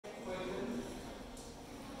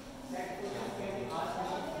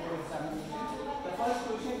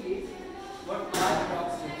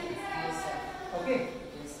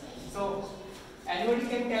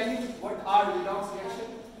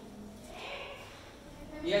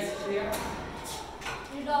Yes, Shreya.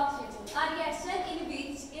 Redox reaction. A reaction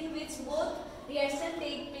in which both reactions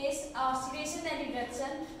take place, oxidation and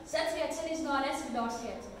reduction. Such reaction is known as redox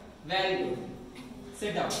reaction. Very good.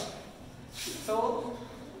 Sit down. So,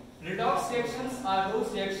 redox reactions are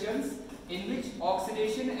those reactions in which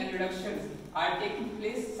oxidation and reduction are taking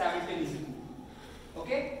place simultaneously.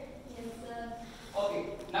 Okay? Yes, sir. Okay.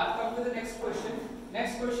 Now come to the next question.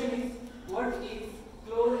 Next question is, what is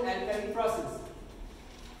chlor-alkali process?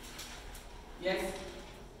 Yes.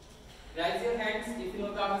 Raise your hands if you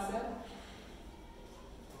know the answer.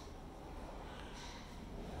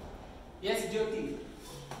 Yes, Jyoti.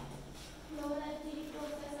 Chlor-alkali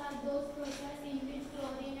process are those processes in which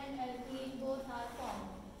chlorine and alkali both are formed.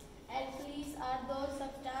 Alkalis are those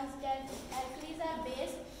substances that alkalis are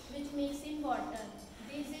base which mix in water.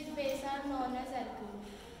 These bases are known as alkali.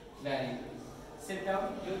 Very good. Sit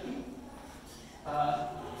down, Jyoti.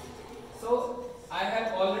 So I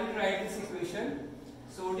have already write this equation.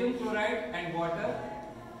 Sodium chloride and water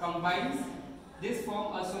combines. This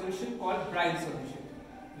form a solution called brine solution.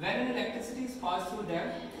 When an electricity is passed through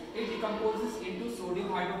them, it decomposes into sodium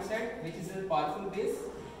hydroxide, which is a powerful base,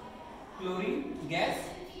 chlorine gas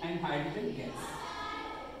and hydrogen gas.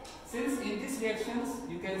 Since in these reactions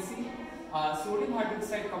you can see sodium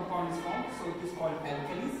hydroxide compound is formed, so it is called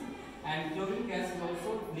alkalis, and chlorine gas is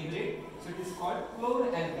also liberated, so it is called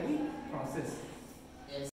chlor-alkali process.